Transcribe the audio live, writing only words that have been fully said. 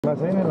So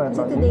today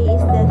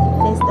is the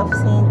feast of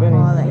Saint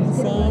Paul and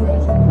Saint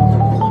Peter.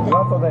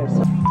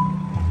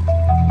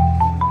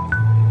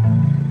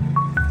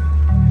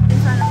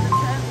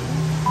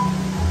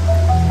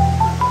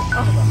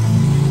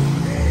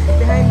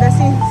 Behind the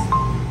scenes.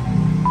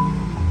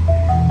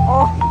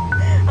 Oh,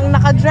 ang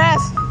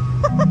naka-dress.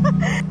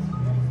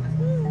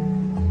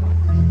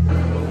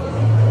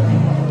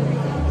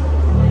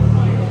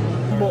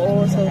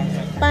 Buo, so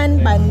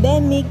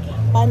pandemic,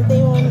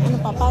 Pantheon, ano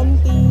pa,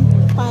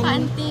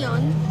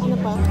 Pantheon, ano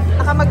pa?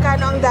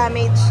 Magkano ang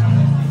damage?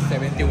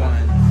 71.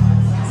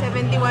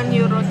 71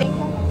 euro.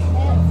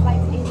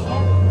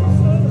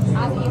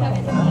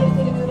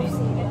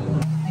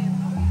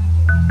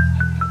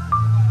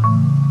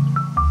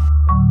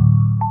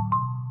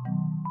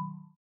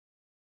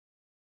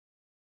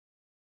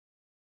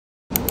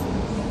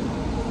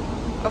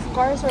 Of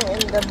course, we're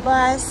in the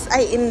bus,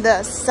 in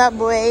the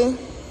subway.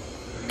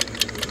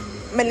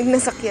 Malig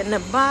na sakyan na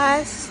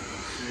bus.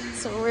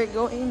 So we're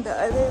going the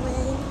other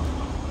way.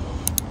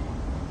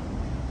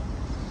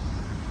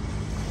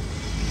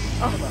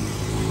 Oh,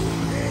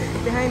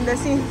 behind the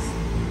scenes.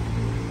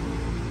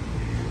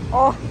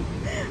 Oh,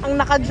 ang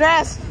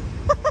naka-dress.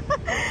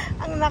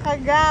 Ang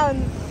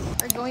naka-gown.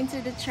 We're going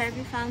to the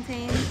Trevi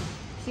Fountain.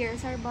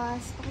 Here's our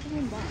bus. Pakita mo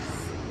yung bus.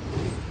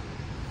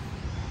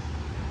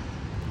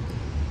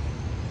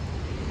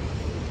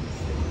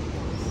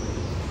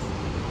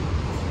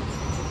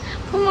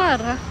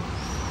 Kumara.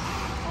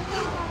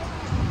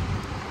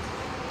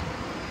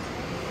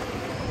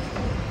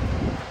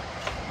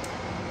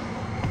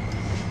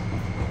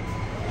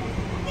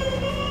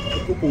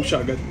 Upo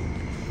siya agad.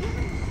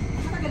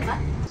 Matagal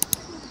ba?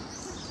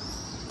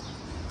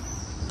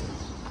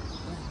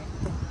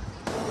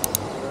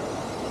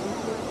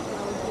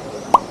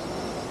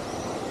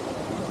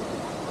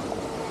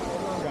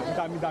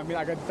 Dami-dami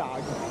agad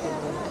tag.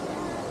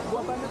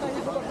 Buwan na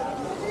tayo.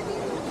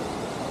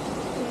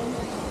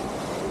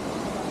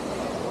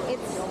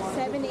 It's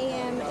 7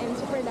 AM and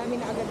super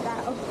dami na agad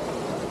tao.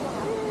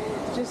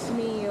 Just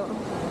me.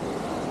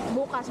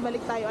 Bukas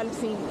balik tayo alas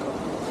 5.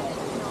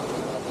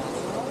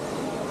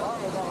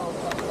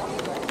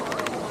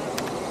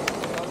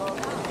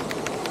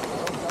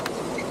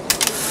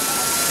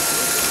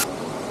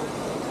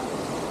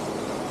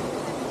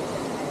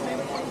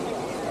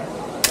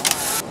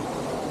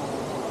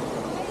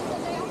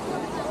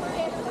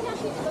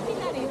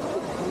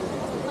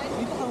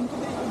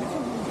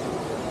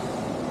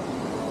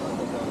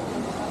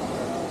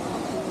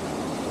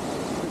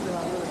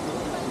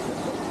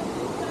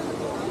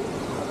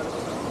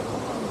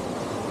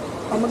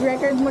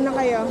 Mag-record muna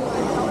kayo.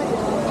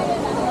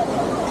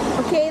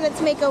 Okay, let's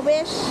make a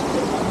wish.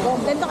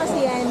 Ganito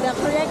kasi yan, the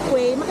correct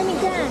way. Makinig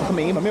ka.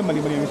 Mamaya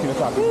mali-mali yung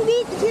sinasabi.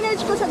 Hindi,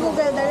 sinerge ko sa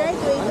Google, the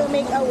right way to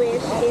make a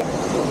wish is...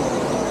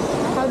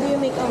 How do you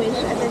make a wish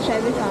at the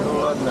Trevi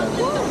Fountain?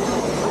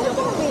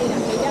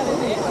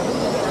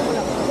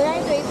 The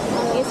right way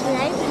is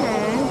right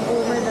hand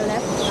over the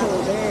left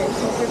shoulder.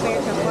 So prepare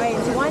the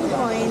coins. 1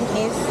 coin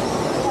is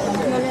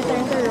you'll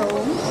return to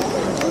Rome.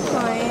 2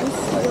 coins,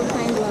 you'll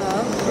find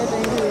love.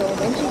 Return to Rome.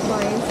 And 3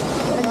 coins,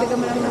 nagdaga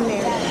mo lang ng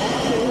meron.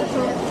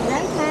 So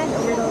right hand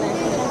over the left.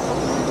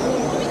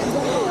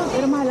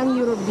 Pero mahal ang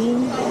euro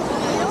din.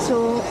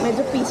 So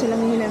medyo piso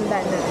lang yung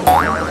hinanda na.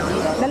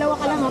 Dalawa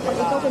ka lang ha, pag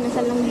ikaw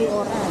kinasal ng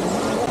euro.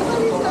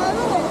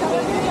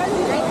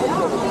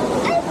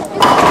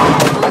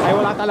 Ay,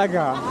 wala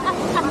talaga.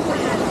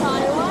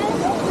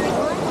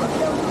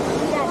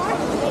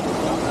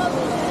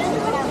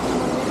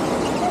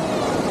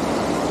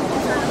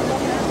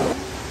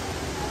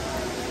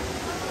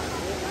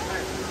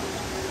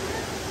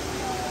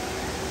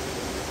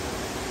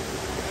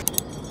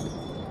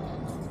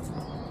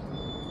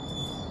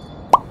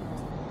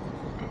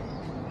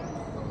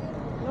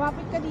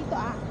 Lumapit ka dito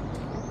ah.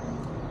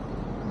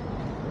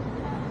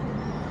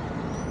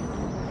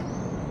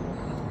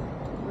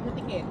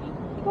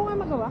 Ikaw nga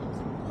magawa.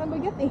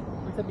 Mabigat eh.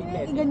 Sa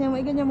biglet.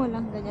 Iganyan mo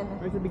lang. Ganyan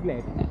na. Sa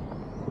biglet.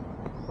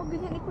 Pag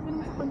ganyan, ipagano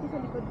mo sa konti sa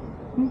likod.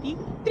 Hindi.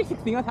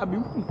 360 nga sabi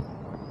mo.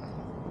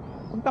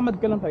 Kung tamad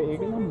ka lang tayo,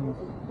 ganyan mo.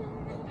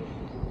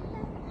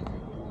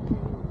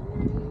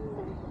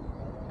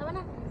 Tama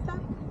na. Stop.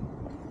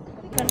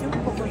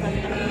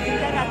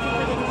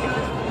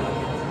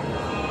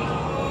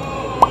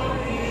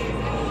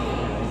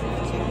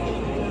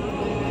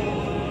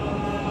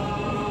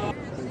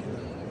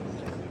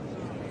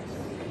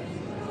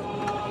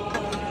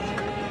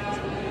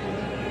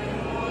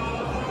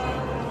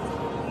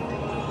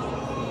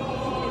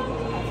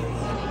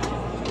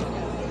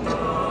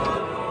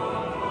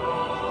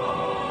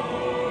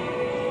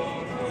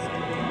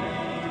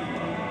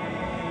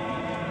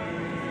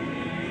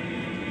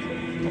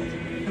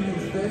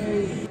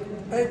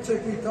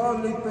 Ecce qui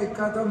tolli il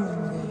peccato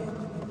mundi,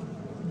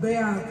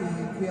 beati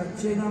qui a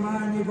cena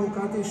mani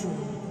vocati su.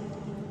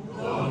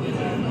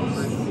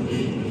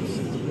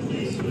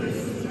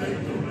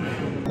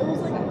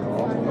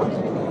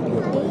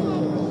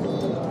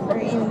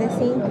 We're in the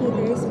St.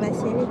 Peter's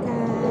Basilica,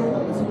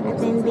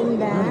 attending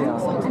the,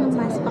 anong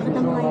mass? Pakita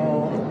mo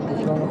kayo.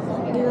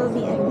 We will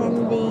be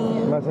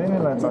attending.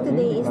 So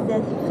today is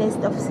the feast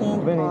of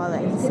Saint Paul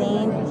and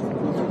Saint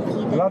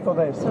Peter.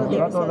 So they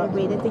were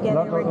celebrated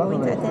together. We're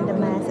going to attend the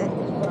mass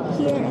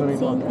here at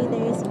Saint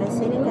Peter's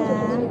Basilica.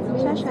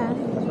 Shasha.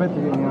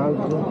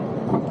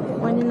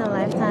 One in a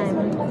lifetime.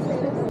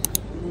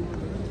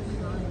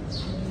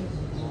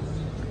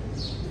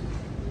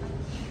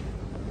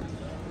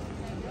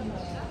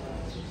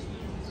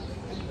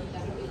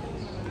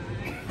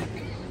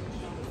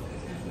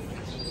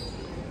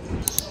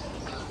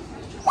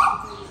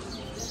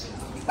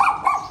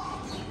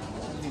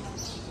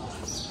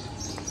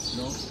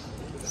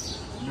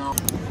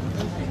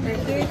 We're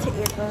here to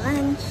eat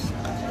lunch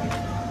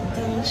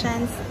in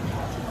Chance.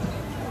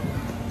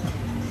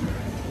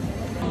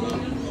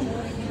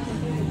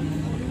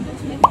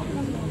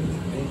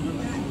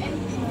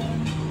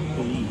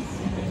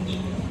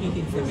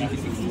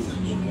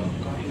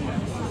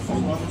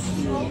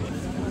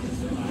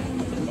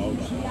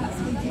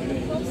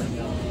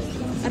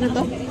 Ano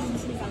to?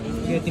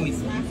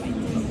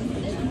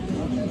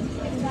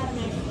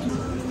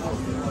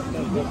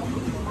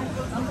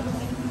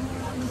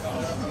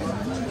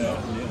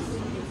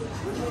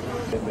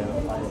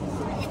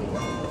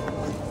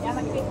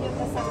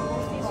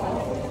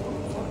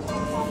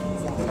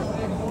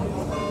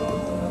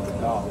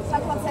 Só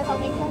que você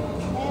também com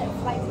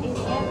flight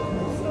area.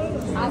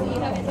 As you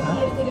have to be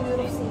able to remove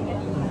receiver.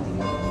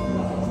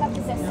 Sabe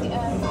que você sabe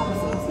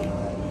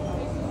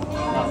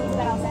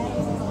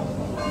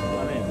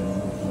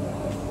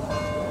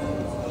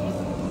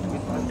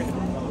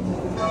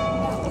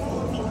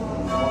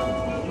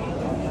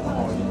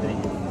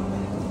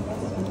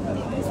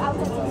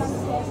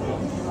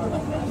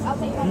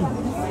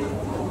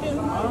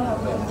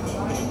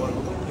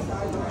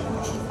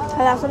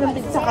Halasa ng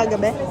pizza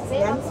kagabi.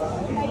 Yan.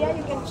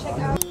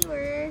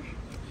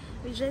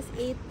 We just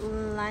ate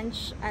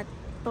lunch at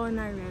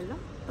Tonarello,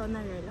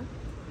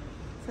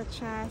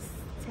 such as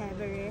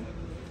Tevere.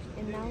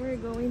 And now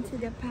we're going to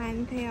the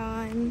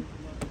Pantheon.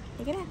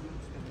 Look at that.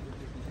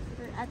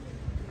 We're at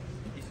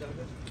this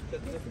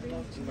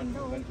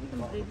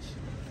bridge.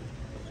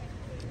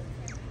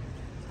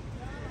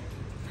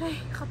 Ay,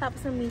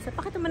 kakatapos ng misa.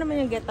 Pakita mo naman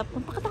yung get up.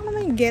 Pakita mo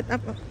naman yung get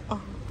up. Oh.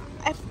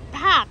 Ay,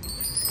 pack!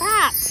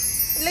 Pack!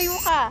 Layo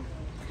ka.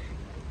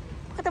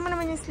 Pakita mo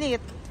naman yung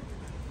slit.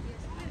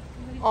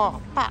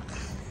 Oh, pack.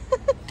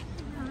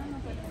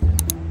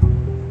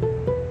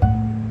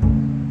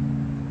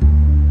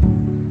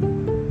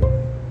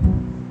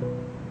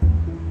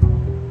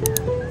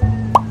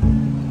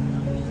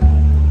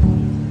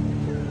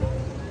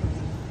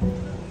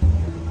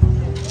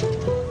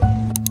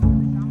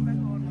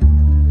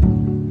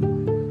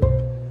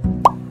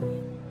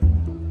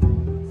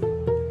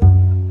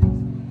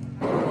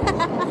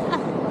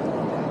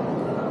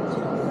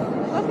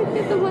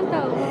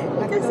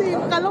 Kasi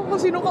kala ko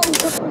sino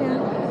kausap niya.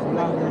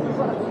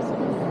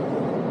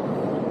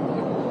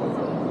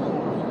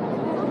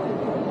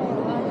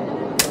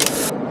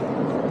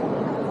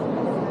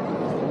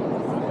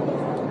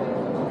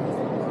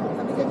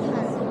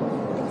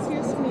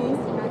 Excuse me.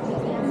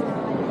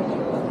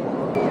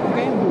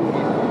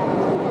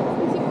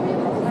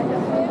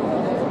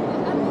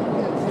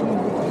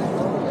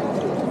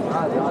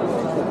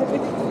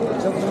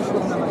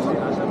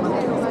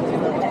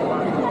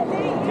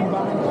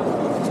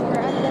 We're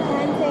at the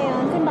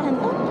Pantheon. Simbahan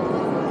to?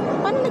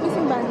 Paano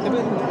nag-isimbahan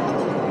to?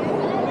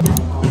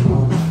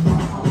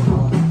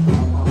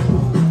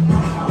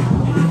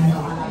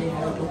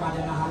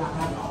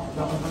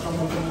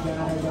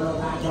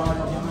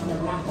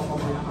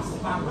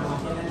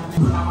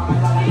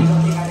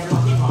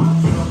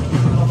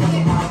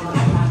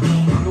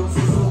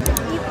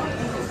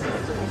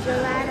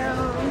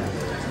 Gelato.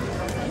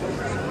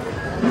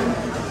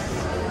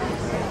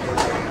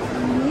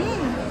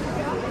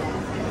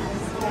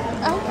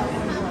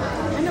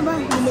 Ano ba?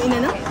 Lumuin na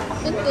na?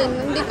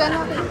 Hindi ka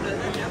na.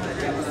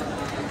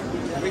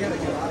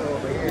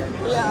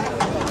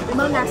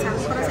 Ibang lasa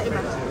para sa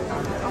iba.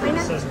 Okay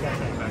na?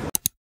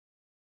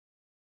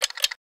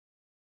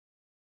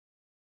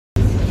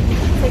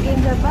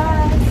 Taking the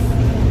bus.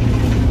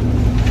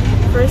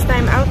 First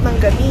time out ng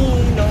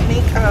gabi. No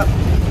makeup.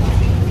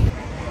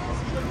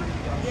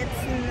 It's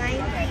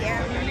 9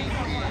 p.m.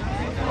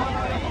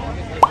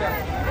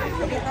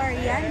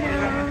 Victoriana.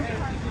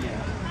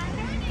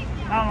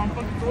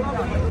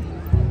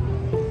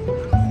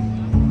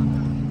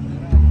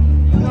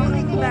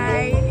 Going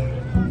by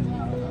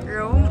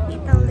Rome,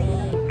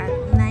 Italy at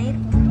night.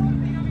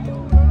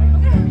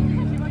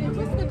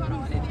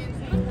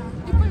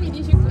 E poi mi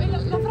dici,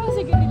 la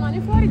frase che rimane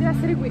fuori deve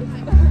essere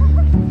questa.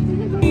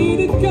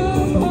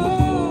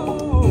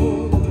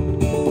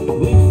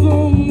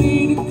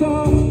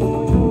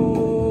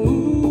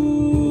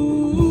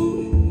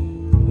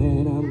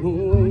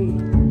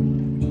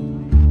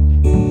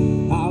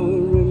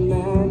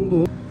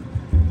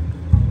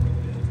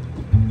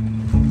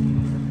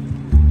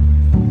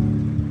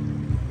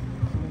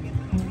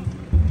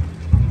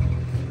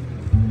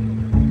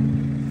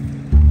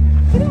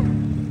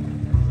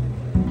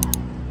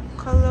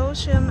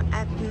 Colosseum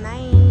at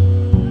night.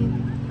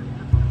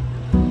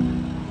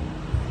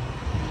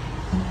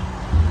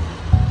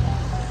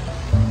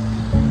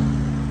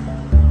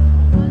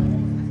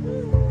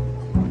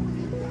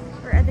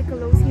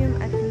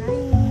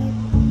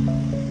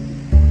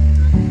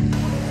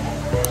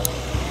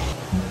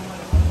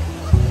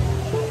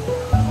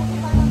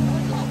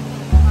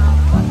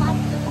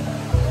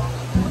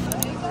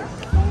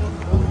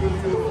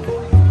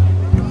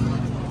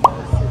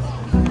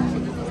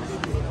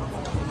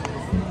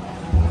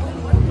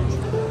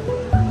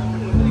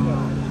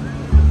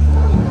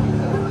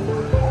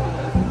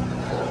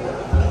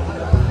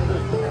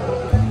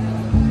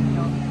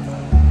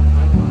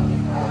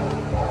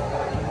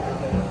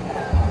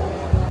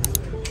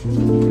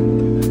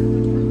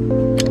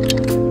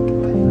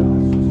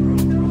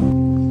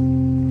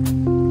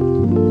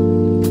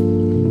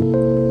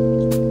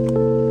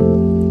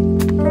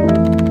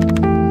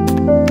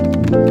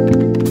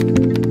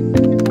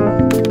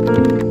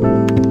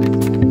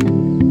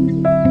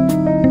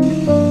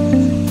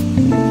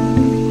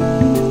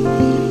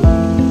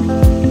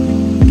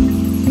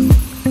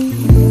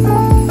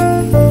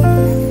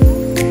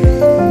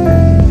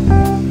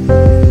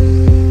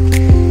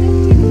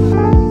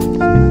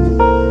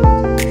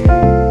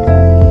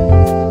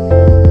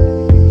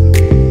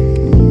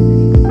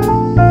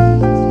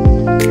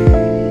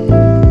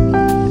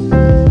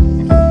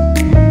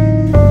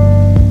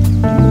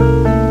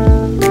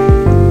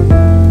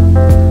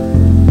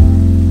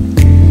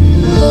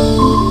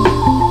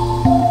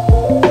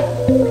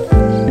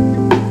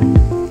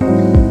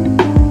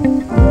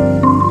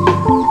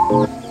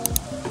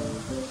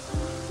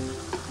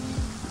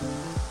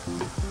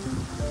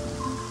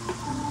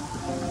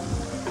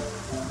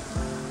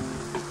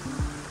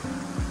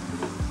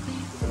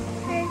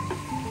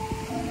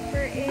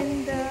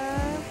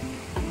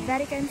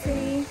 Vatican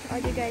City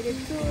audio guided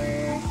tour.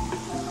 Where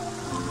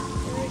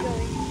are we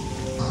going?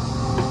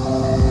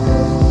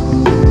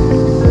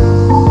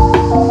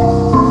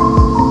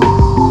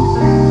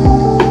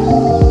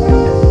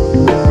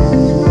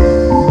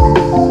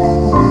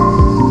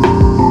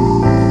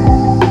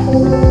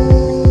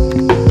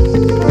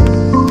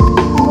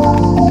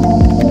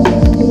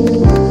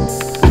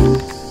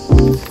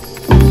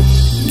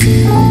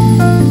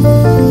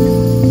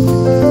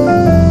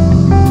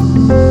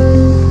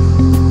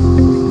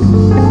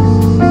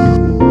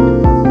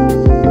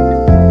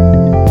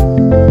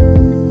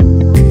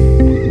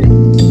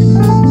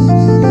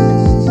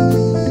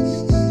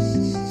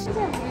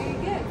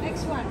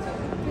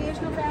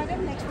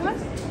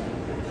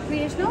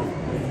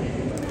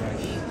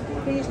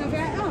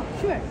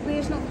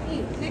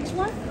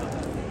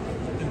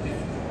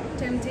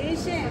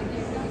 Temptation.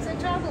 It's a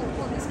trouble.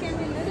 Oh, this can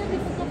be a little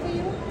difficult for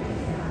you.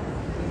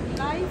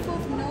 Life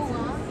of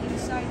Noah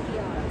inside the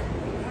ark.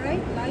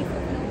 Alright? Life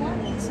of Noah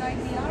inside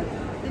the ark.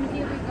 Then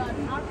here we got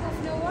Ark of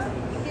Noah.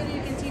 Here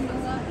you can see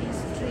Noah is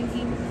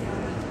drinking.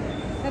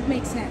 That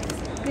makes sense.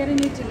 We are in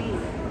Italy.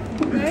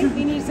 Right?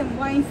 We need some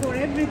wine for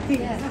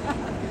everything.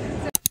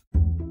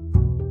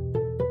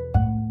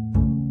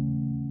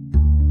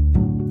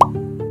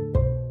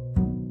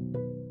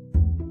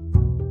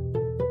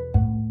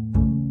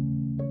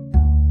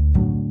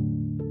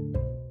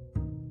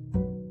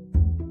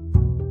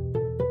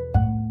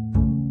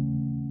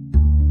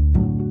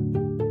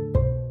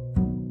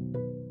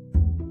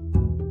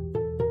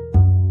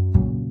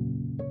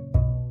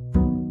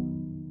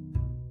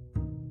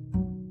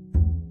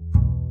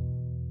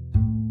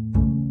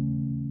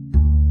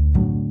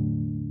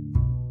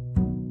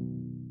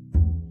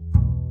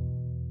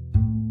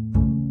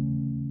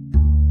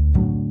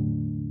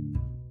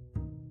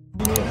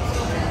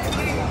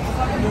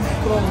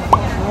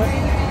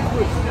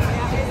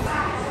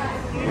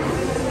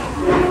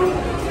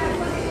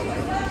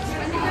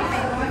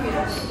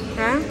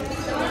 Ha?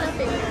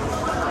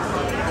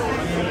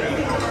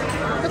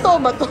 Totoo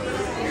ba to?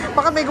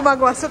 Baka may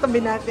gumagawa sa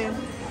tabi natin.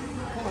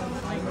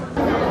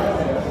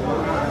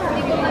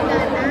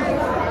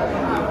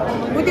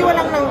 Buti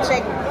walang nang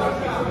check.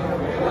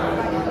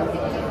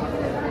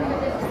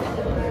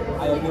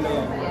 Ayaw nila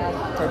yan.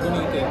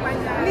 Carbonated.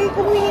 May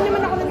kumuhingi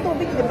naman ako ng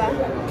tubig, di ba?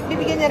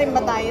 Bibigyan niya rin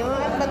ba tayo?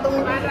 Ano ba itong...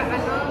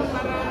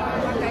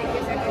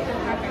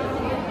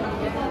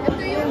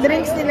 Yung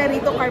drinks nila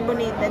rito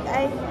carbonated.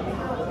 Ay,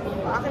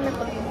 akin na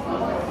to.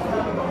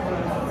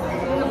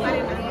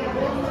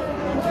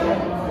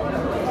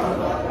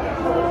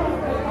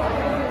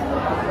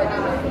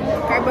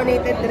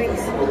 Carbonated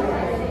drinks.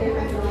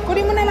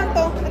 Kunin mo na lang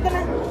to. Ito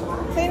na.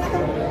 Sa'yo na to.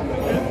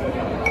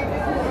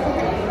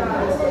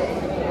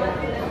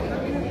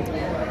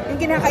 Yung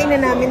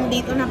kinakainan namin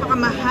dito,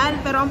 napakamahal.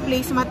 Pero ang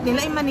placemat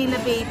nila ay Manila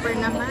paper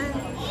naman.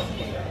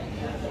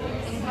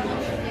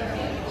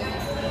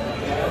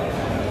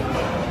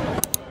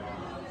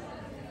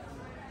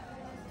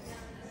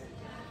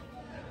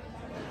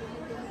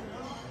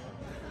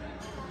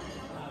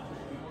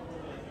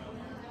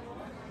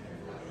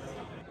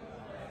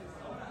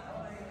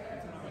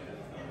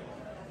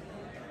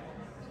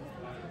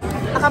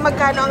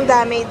 Magkano ang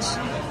damage?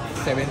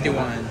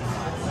 71.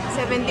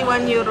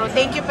 71 euro.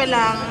 Thank you pa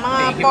lang.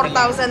 Mga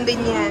 4,000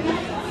 din yan.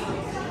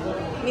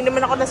 Hindi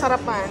naman ako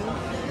nasarapan.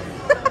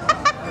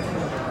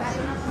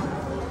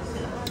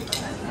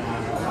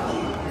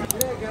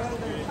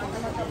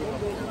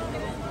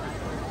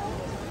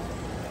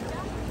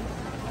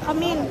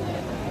 Come in.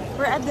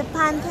 We're at the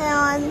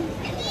Pantheon.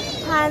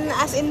 Pan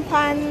as in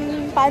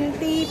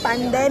panty,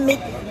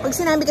 pandemic. Pag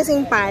sinabi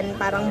kasing pan,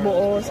 parang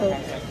buo. So,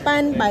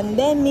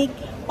 pandemic.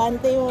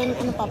 Pantheon,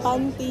 ano pa?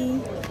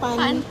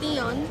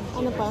 Pantheon?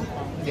 Ano pa?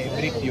 Hindi,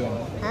 brick yun.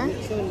 Ha?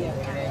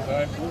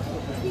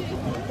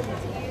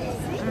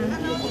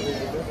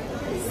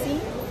 See?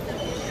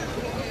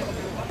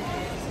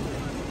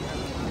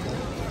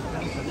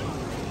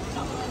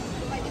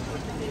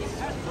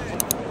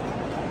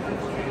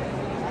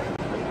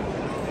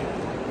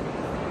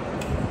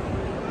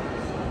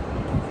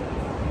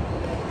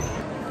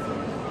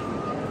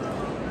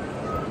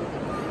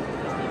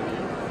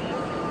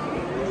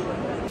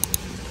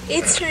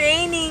 It's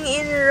raining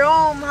in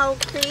Rome. How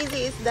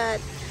crazy is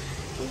that?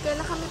 Hindi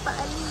kailan kami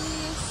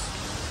paalis.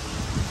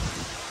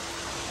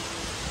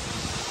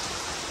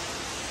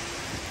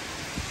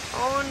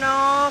 Oh no,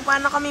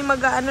 paano kami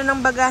mag-ano ng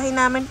bagahe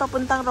namin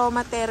papuntang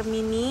Roma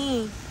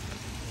Termini?